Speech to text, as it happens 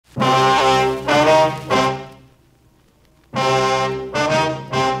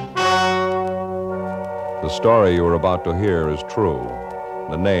story you are about to hear is true.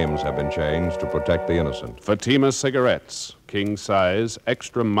 The names have been changed to protect the innocent. Fatima Cigarettes, king size,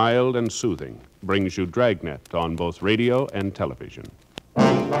 extra mild and soothing, brings you Dragnet on both radio and television.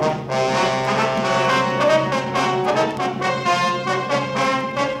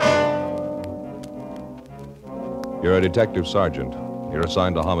 You're a detective sergeant. You're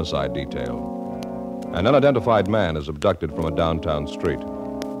assigned to homicide detail. An unidentified man is abducted from a downtown street.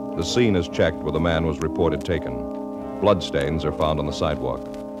 The scene is checked where the man was reported taken. Bloodstains are found on the sidewalk.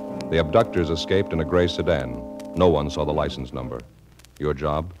 The abductors escaped in a gray sedan. No one saw the license number. Your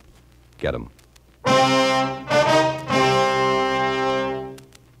job? Get him.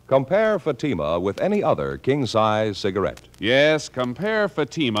 Compare Fatima with any other king-size cigarette. Yes, compare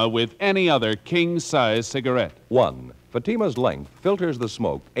Fatima with any other king-size cigarette. 1. Fatima's length filters the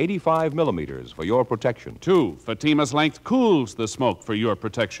smoke 85 millimeters for your protection. 2. Fatima's length cools the smoke for your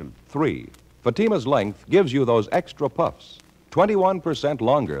protection. 3. Fatima's length gives you those extra puffs, 21%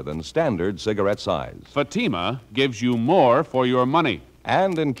 longer than standard cigarette size. Fatima gives you more for your money.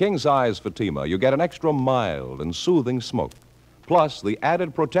 And in king-size Fatima, you get an extra mild and soothing smoke, plus the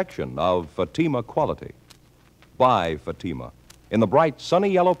added protection of Fatima quality. Buy Fatima in the bright, sunny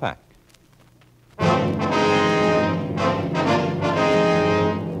yellow pack.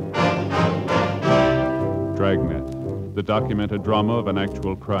 Dragnet, the documented drama of an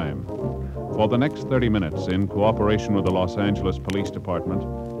actual crime. For the next 30 minutes, in cooperation with the Los Angeles Police Department,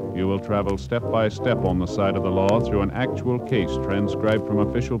 you will travel step by step on the side of the law through an actual case transcribed from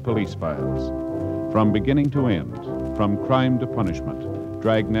official police files. From beginning to end, from crime to punishment,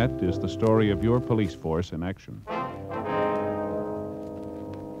 Dragnet is the story of your police force in action.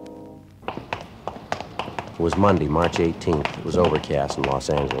 It was Monday, March 18th. It was overcast in Los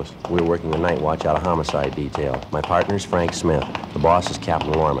Angeles. We were working the night watch out of homicide detail. My partner's Frank Smith. The boss is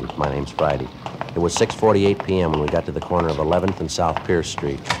Captain Lorman. My name's Friday. It was 6:48 p.m. when we got to the corner of 11th and South Pierce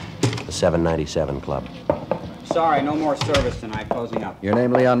Street, the 797 Club. Sorry, no more service tonight. Closing up. Your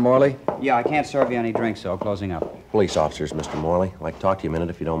name Leon Morley? Yeah, I can't serve you any drinks, so closing up. Police officers, Mr. Morley. I'd like to talk to you a minute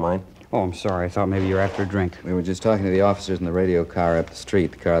if you don't mind. Oh, I'm sorry. I thought maybe you were after a drink. We were just talking to the officers in the radio car up the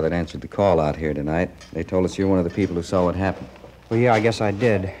street, the car that answered the call out here tonight. They told us you're one of the people who saw what happened. Well, yeah, I guess I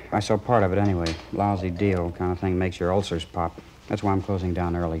did. I saw part of it anyway. Lousy deal, kind of thing makes your ulcers pop. That's why I'm closing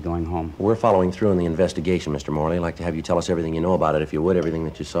down early, going home. We're following through in the investigation, Mr. Morley. I'd like to have you tell us everything you know about it, if you would, everything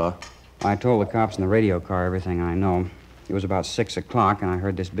that you saw. I told the cops in the radio car everything I know. It was about 6 o'clock, and I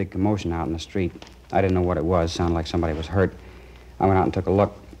heard this big commotion out in the street. I didn't know what it was. Sounded like somebody was hurt. I went out and took a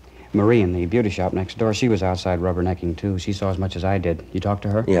look. Marie in the beauty shop next door, she was outside rubbernecking, too. She saw as much as I did. You talked to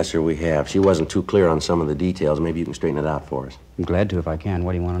her? Yes, sir, we have. She wasn't too clear on some of the details. Maybe you can straighten it out for us. I'm glad to if I can.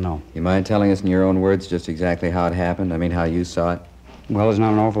 What do you want to know? You mind telling us in your own words just exactly how it happened? I mean, how you saw it? Well, there's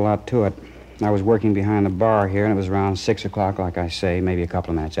not an awful lot to it. I was working behind the bar here, and it was around 6 o'clock, like I say, maybe a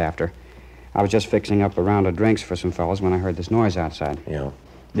couple of minutes after. I was just fixing up a round of drinks for some fellas when I heard this noise outside. Yeah.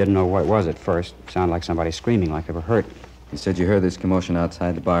 Didn't know what it was at first. Sounded like somebody screaming like they were hurt. You said you heard this commotion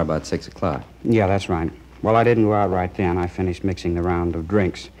outside the bar about 6 o'clock. Yeah, that's right. Well, I didn't go out right then. I finished mixing the round of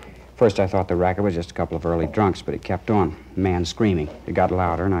drinks. First, I thought the racket was just a couple of early drunks, but it kept on. Man screaming. It got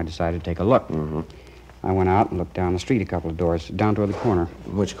louder, and I decided to take a look. Mm-hmm. I went out and looked down the street a couple of doors, down toward the corner.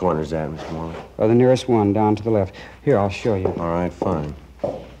 Which corner is that, Mr. Morley? The nearest one, down to the left. Here, I'll show you. All right, fine.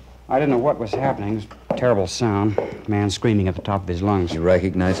 I didn't know what was happening. It was a terrible sound. Man screaming at the top of his lungs. You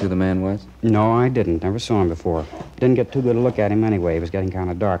recognize who the man was? No, I didn't. Never saw him before. Didn't get too good a look at him anyway. It was getting kind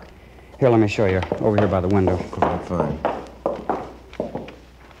of dark. Here, let me show you. Over here by the window. All right, fine.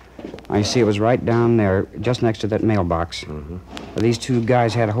 I see it was right down there, just next to that mailbox. Mm-hmm. These two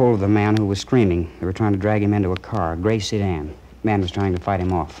guys had a hold of the man who was screaming. They were trying to drag him into a car, a gray sedan. Man was trying to fight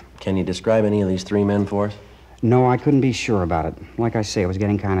him off. Can you describe any of these three men for us? No, I couldn't be sure about it. Like I say, it was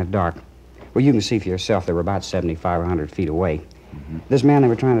getting kind of dark. Well, you can see for yourself they were about 75 or 100 feet away. Mm-hmm. This man they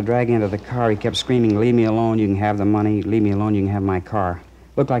were trying to drag into the car, he kept screaming, "Leave me alone, you can have the money. Leave me alone, you can have my car."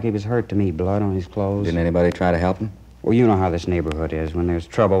 Looked like he was hurt to me, blood on his clothes. Didn't anybody try to help him? Well, you know how this neighborhood is. When there's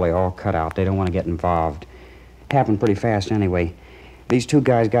trouble, they all cut out. They don't want to get involved. It happened pretty fast anyway. These two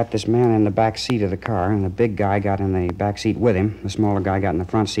guys got this man in the back seat of the car, and the big guy got in the back seat with him. The smaller guy got in the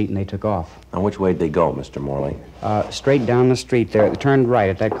front seat, and they took off. Now, which way did they go, Mr. Morley? Straight down the street there. They turned right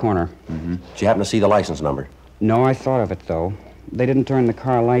at that corner. Mm-hmm. Did you happen to see the license number? No, I thought of it, though. They didn't turn the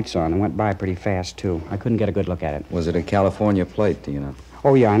car lights on and went by pretty fast, too. I couldn't get a good look at it. Was it a California plate, do you know?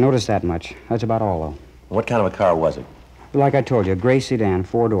 Oh, yeah, I noticed that much. That's about all, though. What kind of a car was it? Like I told you, a gray sedan,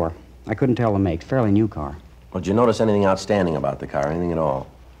 four-door. I couldn't tell the make. Fairly new car. Well, did you notice anything outstanding about the car, anything at all?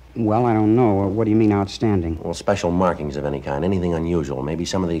 Well, I don't know. What do you mean outstanding? Well, special markings of any kind, anything unusual, maybe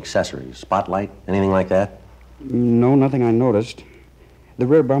some of the accessories, spotlight, anything like that? No, nothing I noticed. The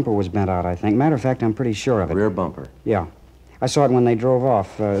rear bumper was bent out, I think. Matter of fact, I'm pretty sure of it. Rear bumper? Yeah. I saw it when they drove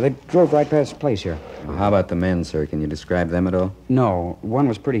off. They drove right past the place here. Well, how about the men, sir? Can you describe them at all? No, one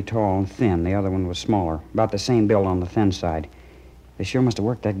was pretty tall and thin. The other one was smaller. About the same build on the thin side. They sure must have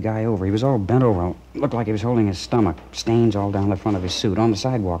worked that guy over. He was all bent over. Looked like he was holding his stomach. Stains all down the front of his suit. On the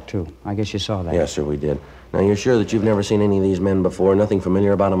sidewalk, too. I guess you saw that. Yes, sir, we did. Now, you're sure that you've never seen any of these men before? Nothing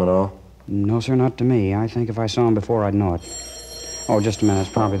familiar about them at all? No, sir, not to me. I think if I saw him before, I'd know it. Oh, just a minute. It's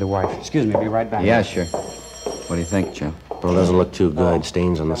probably the wife. Excuse me. I'll be right back. Yeah, sure. What do you think, Joe? Well, it doesn't look too good.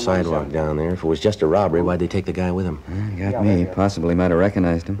 Stains on the sidewalk down there. If it was just a robbery, why'd they take the guy with them? You got me. Possibly might have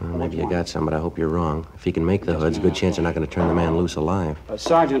recognized him. Well, maybe you got some, but I hope you're wrong. If he can make the hood, it's a good chance they're not going to turn the man loose alive.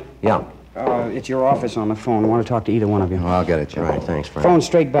 Sergeant. Yeah. It's your office on the phone. I want to talk to either one of you. Oh, I'll get it, Joe. Right, thanks, Frank. Phone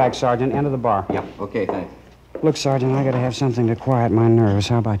straight back, Sergeant. End of the bar. Yep. Okay, thanks. Look, Sergeant, I got to have something to quiet my nerves.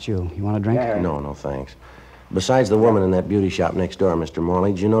 How about you? You want a drink? No, thanks. Besides the woman in that beauty shop next door, Mr.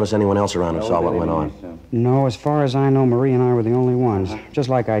 Morley, did you notice anyone else around who saw what went on? No, as far as I know, Marie and I were the only ones. Just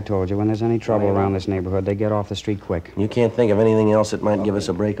like I told you, when there's any trouble around this neighborhood, they get off the street quick. You can't think of anything else that might give us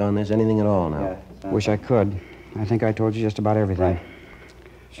a break on this? Anything at all now? Wish I could. I think I told you just about everything.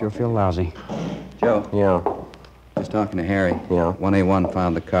 Sure feel lousy. Joe, Yeah. just talking to Harry. Yeah? 1A1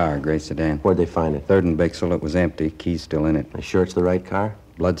 found the car, gray sedan. Where'd they find it? 3rd and Bixel, it was empty. Key's still in it. Are you sure it's the right car?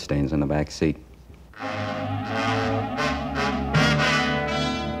 Bloodstains in the back seat.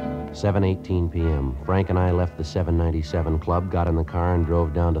 7:18 p.m. Frank and I left the 797 Club, got in the car, and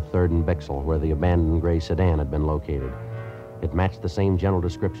drove down to 3rd and Bixel, where the abandoned gray sedan had been located. It matched the same general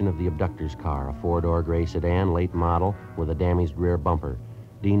description of the abductor's car, a 4-door gray sedan, late model, with a damaged rear bumper.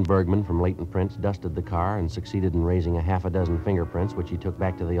 Dean Bergman from Leighton Prince dusted the car and succeeded in raising a half a dozen fingerprints, which he took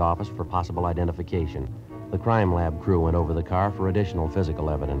back to the office for possible identification. The crime lab crew went over the car for additional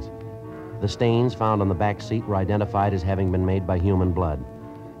physical evidence. The stains found on the back seat were identified as having been made by human blood.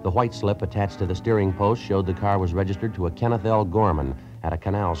 The white slip attached to the steering post showed the car was registered to a Kenneth L. Gorman at a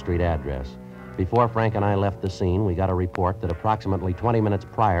Canal Street address. Before Frank and I left the scene, we got a report that approximately 20 minutes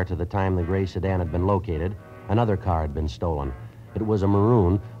prior to the time the gray sedan had been located, another car had been stolen. It was a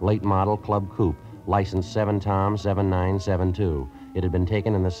maroon, late model Club Coupe, license 7-Tom 7972. It had been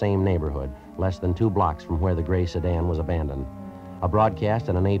taken in the same neighborhood, less than 2 blocks from where the gray sedan was abandoned. A broadcast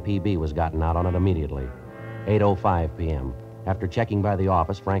and an APB was gotten out on it immediately. 8:05 p.m. After checking by the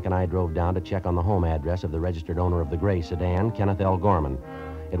office, Frank and I drove down to check on the home address of the registered owner of the gray sedan, Kenneth L. Gorman.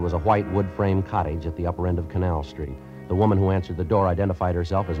 It was a white wood frame cottage at the upper end of Canal Street. The woman who answered the door identified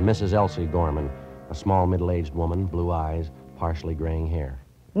herself as Mrs. Elsie Gorman, a small middle-aged woman, blue eyes, partially graying hair.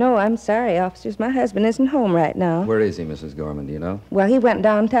 No, I'm sorry, officers. My husband isn't home right now. Where is he, Mrs. Gorman? Do you know? Well, he went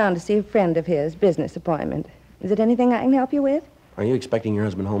downtown to see a friend of his, business appointment. Is it anything I can help you with? Are you expecting your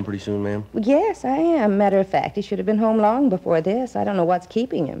husband home pretty soon, ma'am? Well, yes, I am. Matter of fact, he should have been home long before this. I don't know what's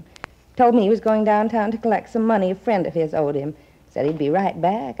keeping him. Told me he was going downtown to collect some money a friend of his owed him. Said he'd be right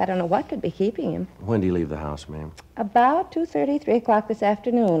back. I don't know what could be keeping him. When do you leave the house, ma'am? About 2:30, 3 o'clock this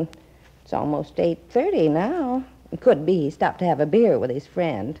afternoon. It's almost 8:30 now. It could be he stopped to have a beer with his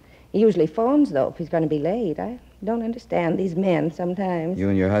friend. He usually phones, though, if he's going to be late. I don't understand these men sometimes. You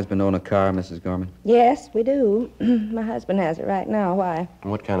and your husband own a car, Mrs. Gorman? Yes, we do. My husband has it right now. Why?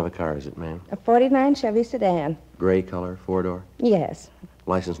 What kind of a car is it, ma'am? A 49 Chevy sedan. Gray color, 4-door? Yes.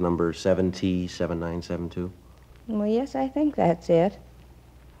 License number 7T7972? Well, yes, I think that's it.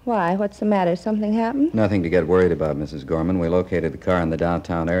 Why? What's the matter? Something happened? Nothing to get worried about, Mrs. Gorman. We located the car in the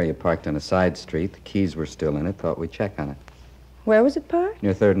downtown area, parked on a side street. The keys were still in it. Thought we'd check on it. Where was it parked?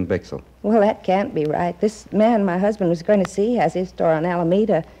 Near 3rd and Bixel. Well, that can't be right. This man my husband was going to see has his store on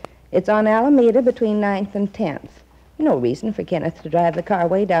Alameda. It's on Alameda between 9th and 10th. No reason for Kenneth to drive the car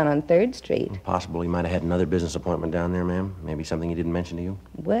way down on 3rd Street. Possible he might have had another business appointment down there, ma'am. Maybe something he didn't mention to you.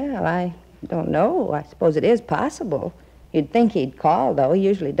 Well, I don't know. I suppose it is possible. You'd think he'd call, though. He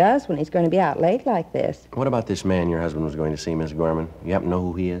usually does when he's going to be out late like this. What about this man your husband was going to see, Miss Gorman? You happen to know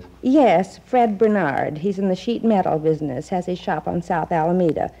who he is? Yes, Fred Bernard. He's in the sheet metal business, has his shop on South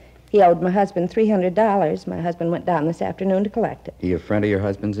Alameda. He owed my husband $300. My husband went down this afternoon to collect it. He a friend of your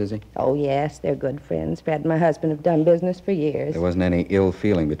husband's, is he? Oh, yes, they're good friends. Fred and my husband have done business for years. There wasn't any ill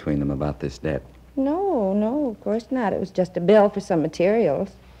feeling between them about this debt. No, of course not. It was just a bill for some materials.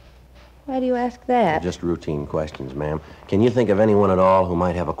 Why do you ask that? Just routine questions, ma'am. Can you think of anyone at all who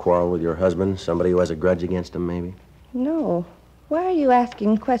might have a quarrel with your husband? Somebody who has a grudge against him, maybe? No. Why are you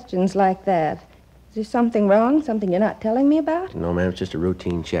asking questions like that? Is there something wrong? Something you're not telling me about? No, ma'am. It's just a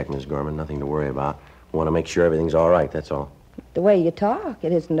routine check, Miss Gorman. Nothing to worry about. Want to make sure everything's all right, that's all. The way you talk,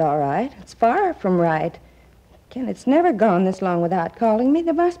 it isn't all right. It's far from right. Ken, it's never gone this long without calling me.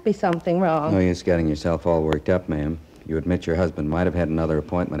 There must be something wrong. No use getting yourself all worked up, ma'am. You admit your husband might have had another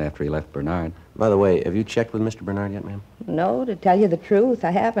appointment after he left Bernard. By the way, have you checked with Mr. Bernard yet, ma'am? No, to tell you the truth,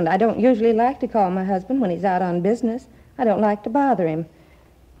 I haven't. I don't usually like to call my husband when he's out on business. I don't like to bother him.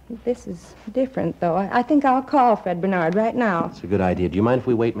 This is different, though. I think I'll call Fred Bernard right now. It's a good idea. Do you mind if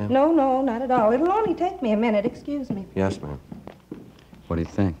we wait, ma'am? No, not at all. It'll only take me a minute. Excuse me. Yes, ma'am. What do you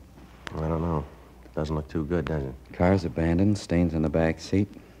think? I don't know. Doesn't look too good, does it? Car's abandoned, stains on the back seat.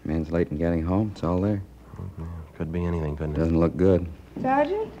 Man's late in getting home. It's all there. Could be anything, couldn't it? Doesn't look good.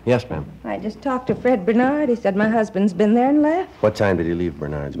 Sergeant? Yes, ma'am. I just talked to Fred Bernard. He said my husband's been there and left. What time did he leave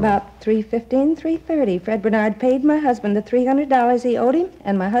Bernard's, ma'am? About 3:15, 3:30. Fred Bernard paid my husband the $300 he owed him,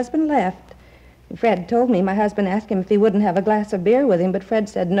 and my husband left. Fred told me my husband asked him if he wouldn't have a glass of beer with him, but Fred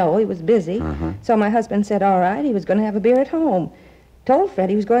said no, he was busy. So my husband said all right, he was going to have a beer at home. Told Fred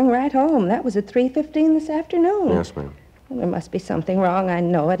he was going right home. That was at 3:15 this afternoon. Yes, ma'am. Well, there must be something wrong, I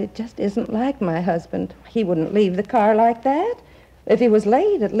know it. It just isn't like my husband. He wouldn't leave the car like that. If he was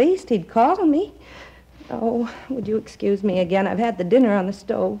late, at least he'd call me. Oh, would you excuse me again? I've had the dinner on the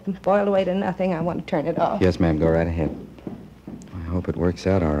stove, boiled away to nothing. I want to turn it off. Yes, ma'am. Go right ahead. I hope it works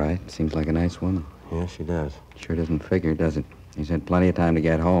out all right. Seems like a nice woman. Yes, she does. Sure doesn't figure, does it? He's had plenty of time to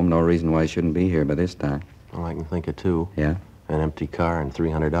get home. No reason why he shouldn't be here by this time. Well, I can think of two. Yeah? An empty car and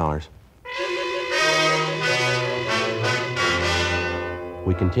 $300.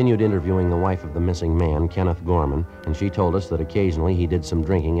 We continued interviewing the wife of the missing man, Kenneth Gorman, and she told us that occasionally he did some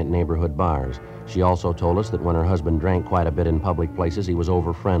drinking at neighborhood bars. She also told us that when her husband drank quite a bit in public places, he was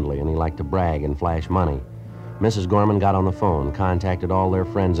over-friendly and he liked to brag and flash money. Mrs. Gorman got on the phone, contacted all their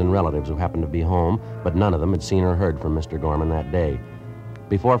friends and relatives who happened to be home, but none of them had seen or heard from Mr. Gorman that day.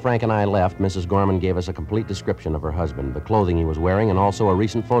 Before Frank and I left, Mrs. Gorman gave us a complete description of her husband, the clothing he was wearing, and also a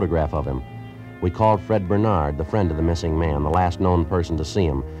recent photograph of him. We called Fred Bernard, the friend of the missing man, the last known person to see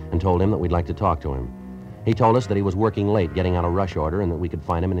him, and told him that we'd like to talk to him. He told us that he was working late, getting out a rush order, and that we could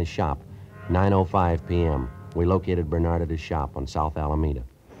find him in his shop. 9:05 p.m. We located Bernard at his shop on South Alameda.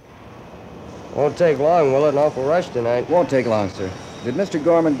 Won't take long, will it? An awful rush tonight. Won't take long, sir. Did Mr.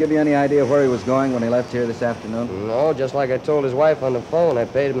 Gorman give you any idea where he was going when he left here this afternoon? No, just like I told his wife on the phone. I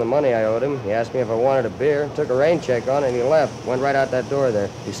paid him the money I owed him. He asked me if I wanted a beer, took a rain check on it, and he left. Went right out that door there.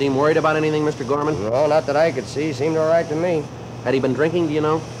 You seem worried about anything, Mr. Gorman? No, not that I could see. Seemed all right to me. Had he been drinking, do you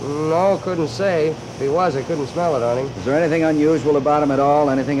know? No, couldn't say. If he was, I couldn't smell it on him. Is there anything unusual about him at all?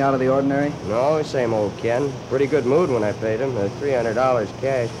 Anything out of the ordinary? No, same old Ken. Pretty good mood when I paid him. $300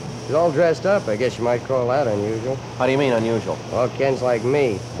 cash. He's all dressed up. I guess you might call that unusual. How do you mean, unusual? Well, Ken's like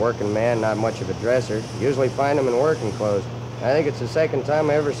me. Working man, not much of a dresser. Usually find him in working clothes. I think it's the second time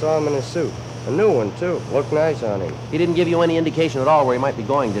I ever saw him in a suit. A new one, too. Looked nice on him. He didn't give you any indication at all where he might be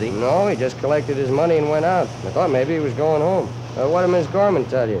going, did he? No, he just collected his money and went out. I thought maybe he was going home. What did Miss Gorman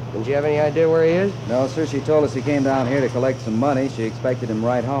tell you? Didn't you have any idea where he is? No, sir. She told us he came down here to collect some money. She expected him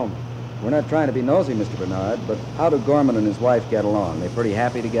right home. We're not trying to be nosy, Mr. Bernard, but how do Gorman and his wife get along? They pretty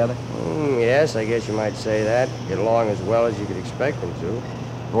happy together? Yes, I guess you might say that. Get along as well as you could expect them to.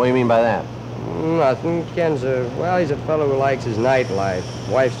 What do you mean by that? Nothing. Ken's he's a fellow who likes his nightlife.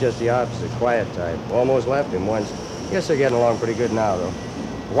 Wife's just the opposite, quiet type. Almost left him once. Guess they're getting along pretty good now, though.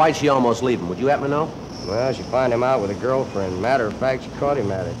 Why'd she almost leave him? Would you happen to know? Well, she found him out with a girlfriend. Matter of fact, she caught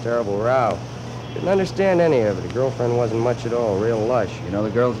him at a terrible row. Didn't understand any of it. The girlfriend wasn't much at all, real lush. You know the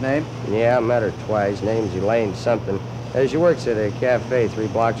girl's name? Yeah, I met her twice. Name's Elaine something. She works at a cafe 3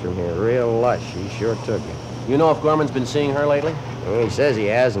 blocks from here. Real lush. She sure took me. You know if Gorman's been seeing her lately? Well, he says he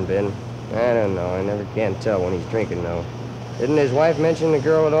hasn't been. I don't know. I never can tell when he's drinking, though. Didn't his wife mention the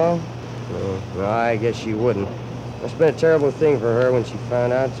girl at all? No, I guess she wouldn't. Must have been a terrible thing for her when she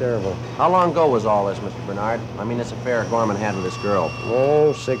found out. Terrible. How long ago was all this, Mr. Bernard? I mean, this affair Gorman had with this girl.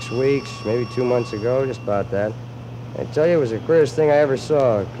 Oh, 6 weeks, maybe 2 months ago, just about that. I tell you, it was the queerest thing I ever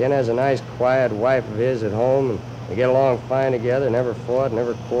saw. Ken has a nice, quiet wife of his at home, and they get along fine together, never fought,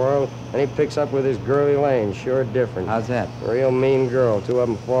 never quarreled. And he picks up with his girl Elaine, sure different. How's that? A real mean girl. 2 of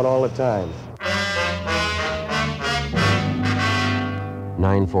them fought all the time.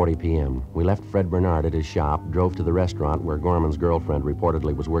 9:40 p.m. We left Fred Bernard at his shop, drove to the restaurant where Gorman's girlfriend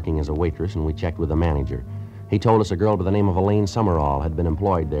reportedly was working as a waitress, and we checked with the manager. He told us a girl by the name of Elaine Summerall had been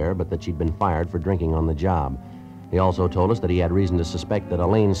employed there, but that she'd been fired for drinking on the job. He also told us that he had reason to suspect that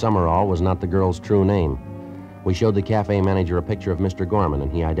Elaine Summerall was not the girl's true name. We showed the cafe manager a picture of Mr. Gorman,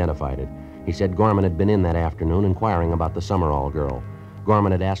 and he identified it. He said Gorman had been in that afternoon inquiring about the Summerall girl.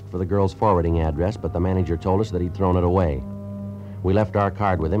 Gorman had asked for the girl's forwarding address, but the manager told us that he'd thrown it away. We left our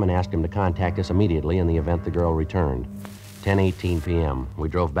card with him and asked him to contact us immediately in the event the girl returned. 10:18 p.m. We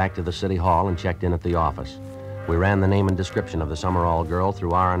drove back to the city hall and checked in at the office. We ran the name and description of the Summerall girl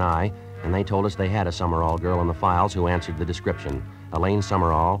through R&I, and they told us they had a Summerall girl in the files who answered the description. Elaine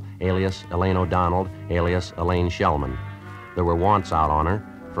Summerall, alias Elaine O'Donnell, alias Elaine Shellman. There were wants out on her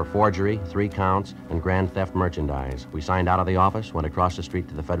for forgery, 3 counts, and grand theft merchandise. We signed out of the office, went across the street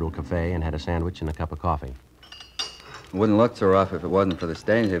to the Federal Cafe, and had a sandwich and a cup of coffee. Wouldn't look so rough if it wasn't for the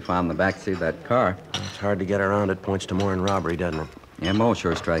stains they found in the backseat of that car. It's hard to get around it. Points to more than robbery, doesn't it? Yeah, Mo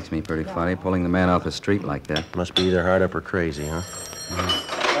sure strikes me pretty funny, pulling the man off the street like that. Must be either hard up or crazy, huh?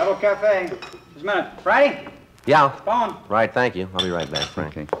 Federal Cafe. Just a minute. Friday? Yeah. Phone. Right, thank you. I'll be right back,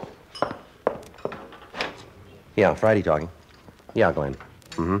 Frank. Okay. Yeah, Friday talking. Yeah, Glenn.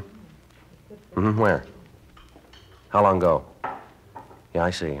 Where? How long ago? Yeah, I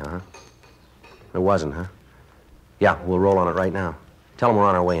see, It wasn't, huh? Yeah, we'll roll on it right now. Tell them we're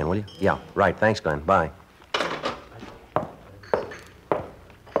on our way in, will you? Yeah, right. Thanks, Glenn. Bye.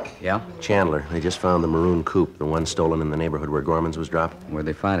 Yeah? Chandler. They just found the maroon coupe, the one stolen in the neighborhood where Gorman's was dropped. Where'd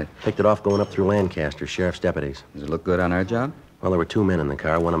they find it? Picked it off going up through Lancaster, sheriff's deputies. Does it look good on our job? Well, there were 2 men in the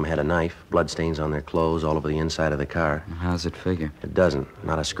car. One of them had a knife, bloodstains on their clothes all over the inside of the car. How's it figure? It doesn't.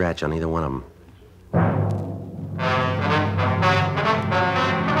 Not a scratch on either one of them.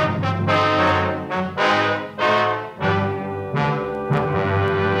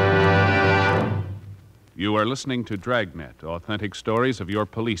 You are listening to Dragnet, authentic stories of your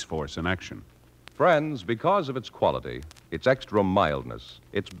police force in action. Friends, because of its quality, its extra mildness,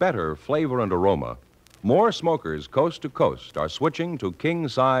 its better flavor and aroma, more smokers coast to coast are switching to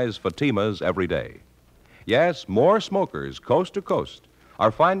king-size Fatimas every day. Yes, more smokers coast to coast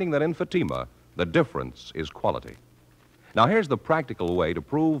are finding that in Fatima, the difference is quality. Now, here's the practical way to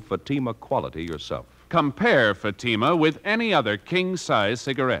prove Fatima quality yourself. Compare Fatima with any other king-size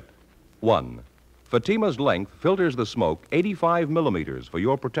cigarette. 1. Fatima's length filters the smoke 85 millimeters for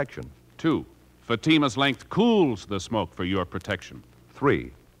your protection. 2. Fatima's length cools the smoke for your protection. 3.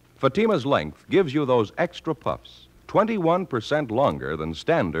 Fatima's length gives you those extra puffs, 21% longer than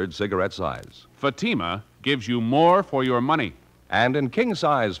standard cigarette size. Fatima gives you more for your money. And in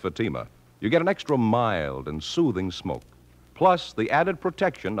king-size Fatima, you get an extra mild and soothing smoke, plus the added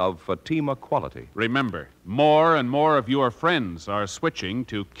protection of Fatima quality. Remember, more and more of your friends are switching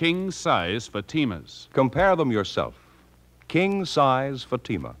to king-size Fatimas. Compare them yourself. King-size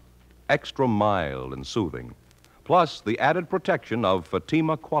Fatima, extra mild and soothing, plus the added protection of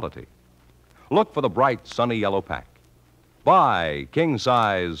Fatima quality. Look for the bright, sunny yellow pack. Buy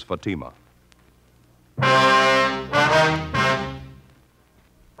king-size Fatima.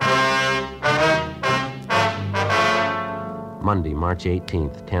 Monday, March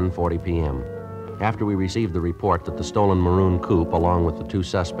 18th, 10:40 p.m. After we received the report that the stolen maroon coupe, along with the 2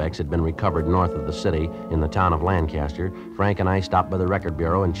 suspects, had been recovered north of the city in the town of Lancaster, Frank and I stopped by the record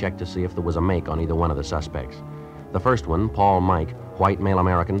bureau and checked to see if there was a make on either one of the suspects. The first one, Paul Mike, white male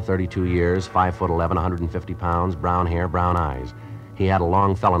American, 32 years, 5'11", 150 pounds, brown hair, brown eyes. He had a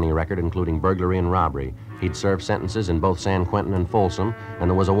long felony record, including burglary and robbery. He'd served sentences in both San Quentin and Folsom, and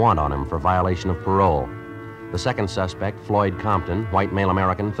there was a warrant on him for violation of parole. The second suspect, Floyd Compton, white male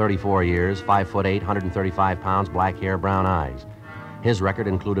American, 34 years, 5'8", 135 pounds, black hair, brown eyes. His record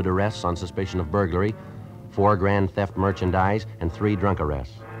included arrests on suspicion of burglary, 4 grand theft merchandise, and 3 drunk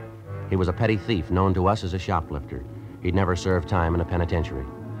arrests. He was a petty thief known to us as a shoplifter. He'd never served time in a penitentiary.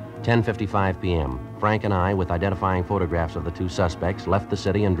 10:55 p.m., Frank and I, with identifying photographs of the 2 suspects, left the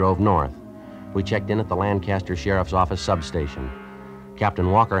city and drove north. We checked in at the Lancaster Sheriff's Office substation.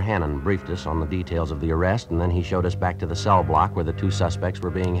 Captain Walker Hannon briefed us on the details of the arrest, and then he showed us back to the cell block where the 2 suspects were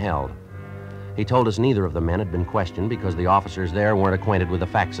being held. He told us neither of the men had been questioned because the officers there weren't acquainted with the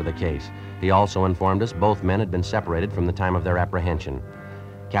facts of the case. He also informed us both men had been separated from the time of their apprehension.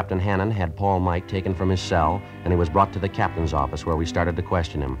 Captain Hannon had Paul Mike taken from his cell, and he was brought to the captain's office where we started to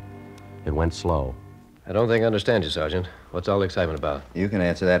question him. It went slow. I don't think I understand you, Sergeant. What's all the excitement about? You can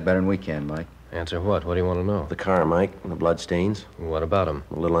answer that better than we can, Mike. Answer what? What do you want to know? The car, Mike, and the bloodstains. What about them?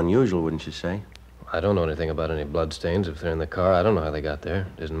 A little unusual, wouldn't you say? I don't know anything about any bloodstains. If they're in the car, I don't know how they got there.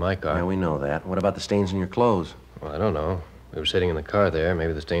 It isn't my car. Yeah, we know that. What about the stains on your clothes? Well, I don't know. We were sitting in the car there.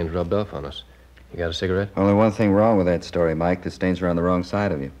 Maybe the stains rubbed off on us. You got a cigarette? Only one thing wrong with that story, Mike. The stains are on the wrong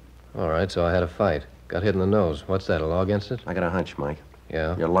side of you. All right, so I had a fight. Got hit in the nose. What's that, a law against it? I got a hunch, Mike.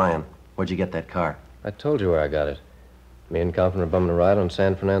 Yeah? You're lying. Where'd you get that car? I told you where I got it. Me and Compton were bumming a ride on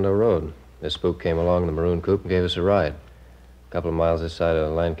San Fernando Road. This spook came along in the maroon coupe and gave us a ride. A couple of miles this side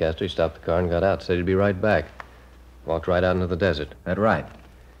of Lancaster, he stopped the car and got out. Said he'd be right back. Walked right out into the desert. That right?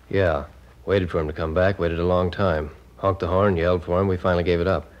 Yeah. Waited for him to come back. Waited a long time. Honked the horn, yelled for him. We finally gave it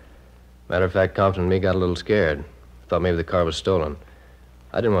up. Matter of fact, Compton and me got a little scared. Thought maybe the car was stolen.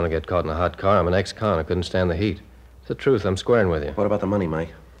 I didn't want to get caught in a hot car. I'm an ex-con. I couldn't stand the heat. It's the truth. I'm squaring with you. What about the money,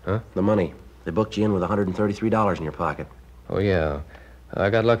 Mike? Huh? The money. They booked you in with $133 in your pocket. Oh, yeah. I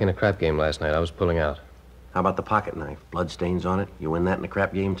got lucky in a crap game last night. I was pulling out. How about the pocket knife? Blood stains on it? You win that in the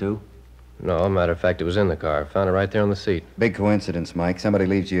crap game, too? No, matter of fact, it was in the car. Found it right there on the seat. Big coincidence, Mike. Somebody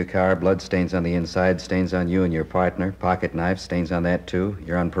leaves you a car, blood stains on the inside, stains on you and your partner, pocket knife, stains on that, too.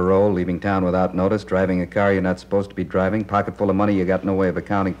 You're on parole, leaving town without notice, driving a car you're not supposed to be driving, pocket full of money you got no way of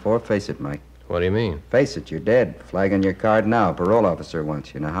accounting for. Face it, Mike. What do you mean? Face it, you're dead. Flag on your card now. Parole officer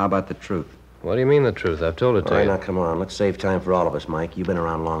wants you. Now, how about the truth? What do you mean the truth? I've told it to All right, you. now, come on. Let's save time for all of us, Mike. You've been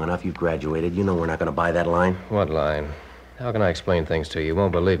around long enough. You've graduated. You know we're not going to buy that line. What line? How can I explain things to you? You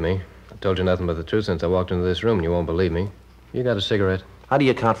won't believe me. I've told you nothing but the truth since I walked into this room, and you won't believe me. You got a cigarette? How do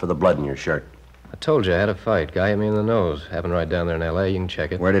you account for the blood in your shirt? I told you I had a fight. Guy hit me in the nose. Happened right down there in L.A. You can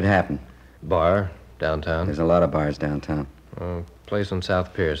check it. Where'd it happen? Bar, downtown. There's a lot of bars downtown. Place on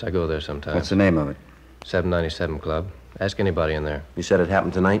South Pierce. I go there sometimes. What's the name of it? 797 Club. Ask anybody in there. You said it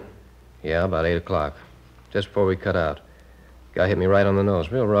happened tonight? Yeah, about 8 o'clock. Just before we cut out. Guy hit me right on the nose.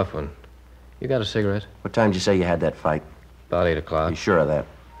 Real rough one. You got a cigarette? What time did you say you had that fight? About 8 o'clock. You sure of that?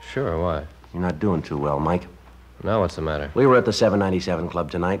 Sure, why? You're not doing too well, Mike. Now what's the matter? We were at the 797 Club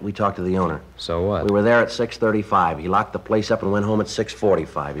tonight. We talked to the owner. So what? We were there at 6:35. He locked the place up and went home at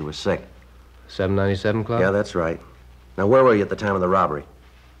 6:45. He was sick. 797 Club? Yeah, that's right. Now, where were you at the time of the robbery?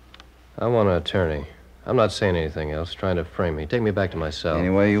 I want an attorney. I'm not saying anything else, trying to frame me. Take me back to my cell. Any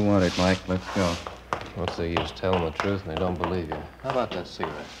way you want it, Mike. Let's go. What's the use? Tell them the truth and they don't believe you. How about that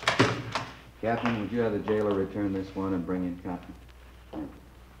cigarette? Captain, would you have the jailer return this one and bring in copy?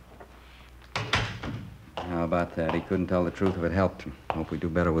 How about that? He couldn't tell the truth if it helped him. Hope we do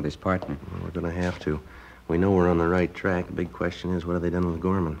better with his partner. Well, we're going to have to. We know we're on the right track. The big question is, what have they done with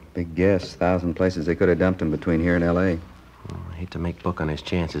Gorman? Big guess. 1,000 places they could have dumped him between here and L.A. Well, I hate to make book on his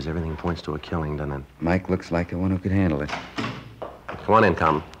chances. Everything points to a killing, doesn't it? Mike looks like the one who could handle it. Come on in,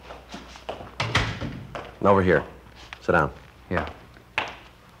 Compton. Over here. Sit down. Yeah.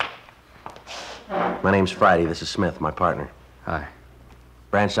 My name's Friday. This is Smith, my partner. Hi.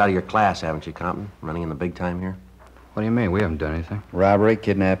 Branched out of your class, haven't you, Compton? Running in the big time here? What do you mean? We haven't done anything. Robbery,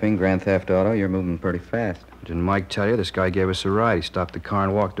 kidnapping, grand theft auto. You're moving pretty fast. Didn't Mike tell you? This guy gave us a ride. He stopped the car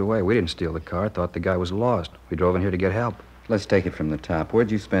and walked away. We didn't steal the car. Thought the guy was lost. We drove in here to get help. Let's take it from the top.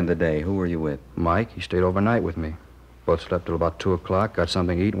 Where'd you spend the day? Who were you with? Mike, he stayed overnight with me. Both slept till about 2 o'clock, got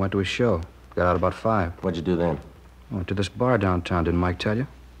something to eat, and went to his show. Got out about 5. What'd you do then? Went to this bar downtown. Didn't Mike tell you?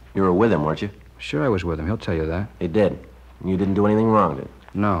 You were with him, weren't you? Sure, I was with him. He'll tell you that. He did. And you didn't do anything wrong, did you?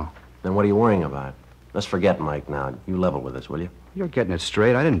 No. Then what are you worrying about? Let's forget Mike now. You level with us, will you? You're getting it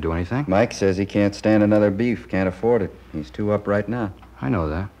straight. I didn't do anything. Mike says he can't stand another beef. Can't afford it. He's too up right now. I know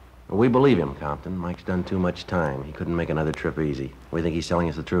that. We believe him, Compton. Mike's done too much time. He couldn't make another trip easy. We think he's telling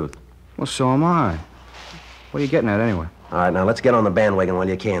us the truth. Well, so am I. What are you getting at anyway? All right, now let's get on the bandwagon while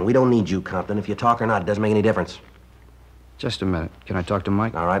you can. We don't need you, Compton. If you talk or not, it doesn't make any difference. Just a minute. Can I talk to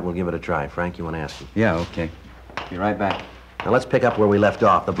Mike? All right, we'll give it a try. Frank, you want to ask him? Yeah, okay. Be right back. Now let's pick up where we left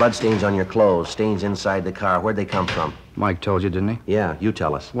off. The blood stains on your clothes, stains inside the car. Where'd they come from? Mike told you, didn't he? Yeah, you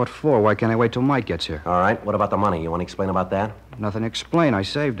tell us. What for? Why can't I wait till Mike gets here? All right, what about the money? You want to explain about that? Nothing to explain. I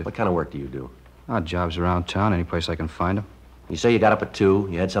saved it. What kind of work do you do? Odd jobs around town, any place I can find them. You say you got up at 2,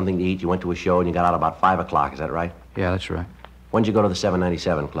 you had something to eat, you went to a show, and you got out about 5 o'clock. Is that right? Yeah, that's right. When'd you go to the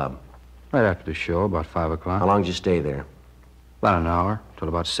 797 Club? Right after the show, about 5 o'clock. How long did you stay there? About an hour, till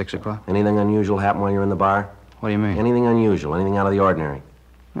about 6 o'clock. Anything unusual happen while you were in the bar? What do you mean? Anything unusual, anything out of the ordinary?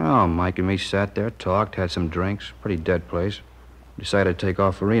 Oh, Mike and me sat there, talked, had some drinks. Pretty dead place. Decided to take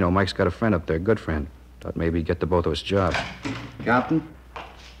off for Reno. Mike's got a friend up there, good friend. Thought maybe he'd get the both of us jobs. Compton?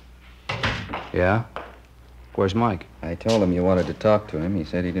 Yeah? Where's Mike? I told him you wanted to talk to him. He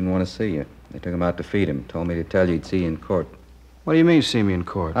said he didn't want to see you. They took him out to feed him. Told me to tell you he'd see you in court. What do you mean, see me in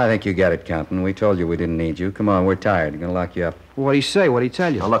court? I think you got it, Compton. We told you we didn't need you. Come on, we're tired. We're going to lock you up. What'd he say? What'd he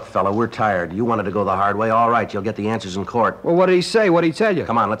tell you? Now, look, fella, we're tired. You wanted to go the hard way. All right, you'll get the answers in court. Well, what did he say? What'd he tell you?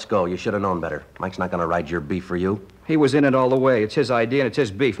 Come on, let's go. You should have known better. Mike's not going to ride your beef for you. He was in it all the way. It's his idea and it's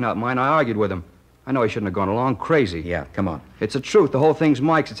his beef, not mine. I argued with him. I know he shouldn't have gone along crazy. Yeah, come on. It's the truth. The whole thing's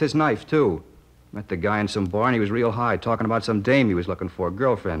Mike's. It's his knife, too. Met the guy in some bar, and he was real high, talking about some dame he was looking for, a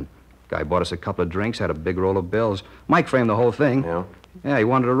girlfriend. Guy bought us a couple of drinks, had a big roll of bills. Mike framed the whole thing. Yeah? Yeah, he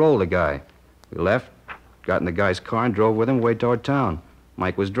wanted to roll the guy. We left, got in the guy's car, and drove with him way toward town.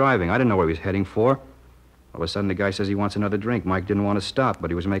 Mike was driving. I didn't know where he was heading for. All of a sudden, the guy says he wants another drink. Mike didn't want to stop, but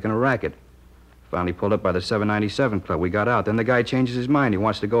he was making a racket. Finally pulled up by the 797 Club. We got out. Then the guy changes his mind. He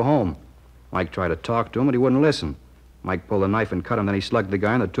wants to go home. Mike tried to talk to him, but he wouldn't listen. Mike pulled a knife and cut him. Then he slugged the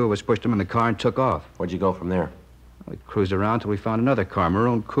guy, and the two of us pushed him in the car and took off. Where'd you go from there? We cruised around till we found another car,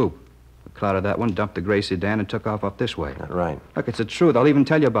 maroon coupe. We clouded that one, dumped the gray sedan, and took off up this way. Not right. Look, it's the truth. I'll even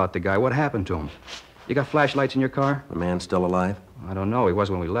tell you about the guy. What happened to him? You got flashlights in your car? The man's still alive? I don't know. He was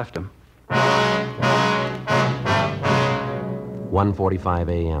when we left him. 1:45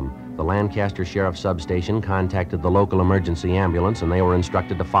 a.m. The Lancaster Sheriff Substation contacted the local emergency ambulance, and they were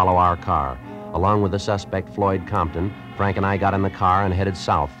instructed to follow our car. Along with the suspect, Floyd Compton, Frank and I got in the car and headed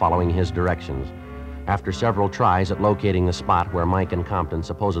south, following his directions. After several tries at locating the spot where Mike and Compton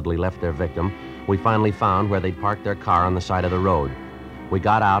supposedly left their victim, we finally found where they'd parked their car on the side of the road. We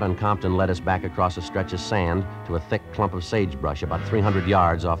got out, and Compton led us back across a stretch of sand to a thick clump of sagebrush about 300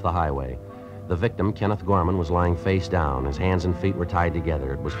 yards off the highway. The victim, Kenneth Gorman, was lying face down. His hands and feet were tied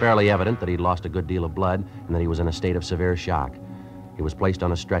together. It was fairly evident that he'd lost a good deal of blood and that he was in a state of severe shock. He was placed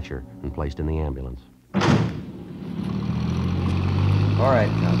on a stretcher and placed in the ambulance. All right,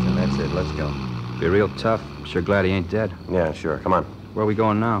 Compton, that's it. Let's go. Be real tough. I'm sure glad he ain't dead. Yeah, sure. Come on. Where are we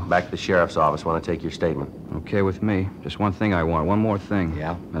going now? Back to the sheriff's office. Want to take your statement. Okay with me. Just one thing I want. One more thing.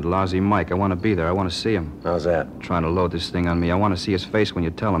 Yeah? That lousy Mike. I want to be there. I want to see him. How's that? Trying to load this thing on me. I want to see his face when you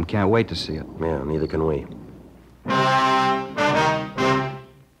tell him. Can't wait to see it. Yeah, neither can we.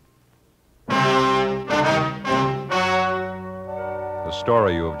 The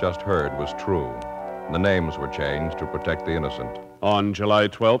story you have just heard was true. The names were changed to protect the innocent. On July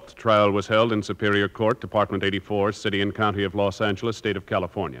 12th, trial was held in Superior Court, Department 84, City and County of Los Angeles, State of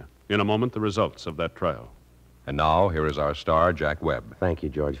California. In a moment, the results of that trial. And now, here is our star, Jack Webb. Thank you,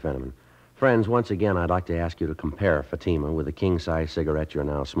 George Fenneman. Friends, once again, I'd like to ask you to compare Fatima with the king-size cigarette you're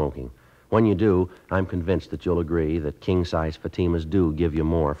now smoking. When you do, I'm convinced that you'll agree that king-size Fatimas do give you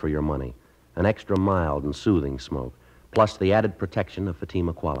more for your money. An extra mild and soothing smoke, plus the added protection of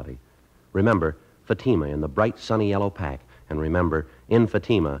Fatima quality. Remember, Fatima in the bright, sunny yellow pack. And remember, in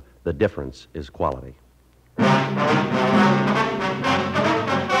Fatima, the difference is quality.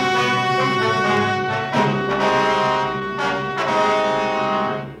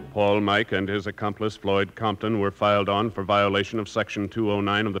 Paul Mike and his accomplice, Floyd Compton, were filed on for violation of Section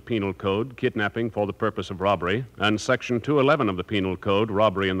 209 of the Penal Code, kidnapping for the purpose of robbery, and Section 211 of the Penal Code,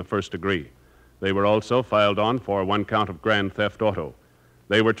 robbery in the first degree. They were also filed on for one count of grand theft auto.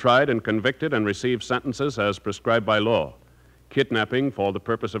 They were tried and convicted and received sentences as prescribed by law. Kidnapping for the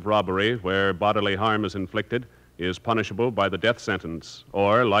purpose of robbery, where bodily harm is inflicted, is punishable by the death sentence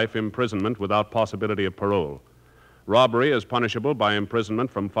or life imprisonment without possibility of parole. Robbery is punishable by imprisonment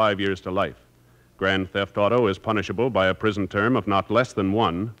from 5 years to life. Grand theft auto is punishable by a prison term of not less than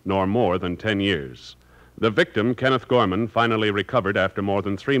 1 nor more than 10 years. The victim, Kenneth Gorman, finally recovered after more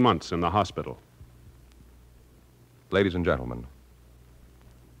than 3 months in the hospital. Ladies and gentlemen,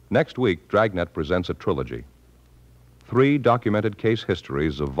 next week, Dragnet presents a trilogy. 3 documented case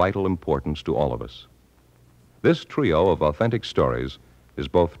histories of vital importance to all of us. This trio of authentic stories is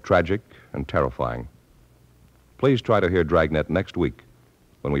both tragic and terrifying. Please try to hear Dragnet next week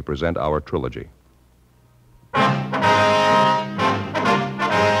when we present our trilogy.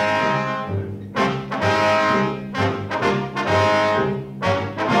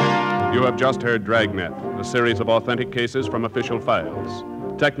 You have just heard Dragnet, a series of authentic cases from official files.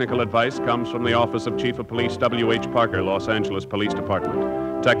 Technical advice comes from the Office of Chief of Police W.H. Parker, Los Angeles Police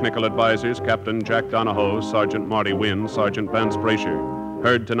Department. Technical advisors, Captain Jack Donahoe, Sergeant Marty Wynn, Sergeant Vance Brasher.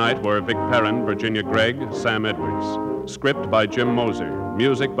 Heard tonight were Vic Perrin, Virginia Gregg, Sam Edwards. Script by Jim Moser.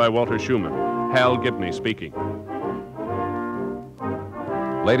 Music by Walter Schumann. Hal Gibney speaking.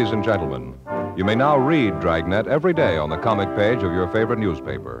 Ladies and gentlemen, you may now read Dragnet every day on the comic page of your favorite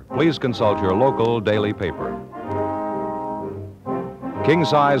newspaper. Please consult your local daily paper. King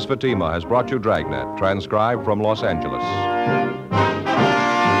Size Fatima has brought you Dragnet, transcribed from Los Angeles.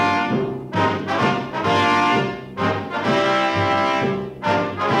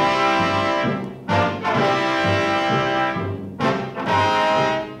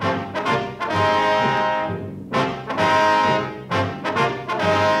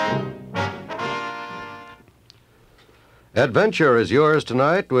 Adventure is yours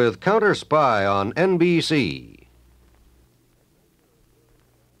tonight with Counter Spy on NBC.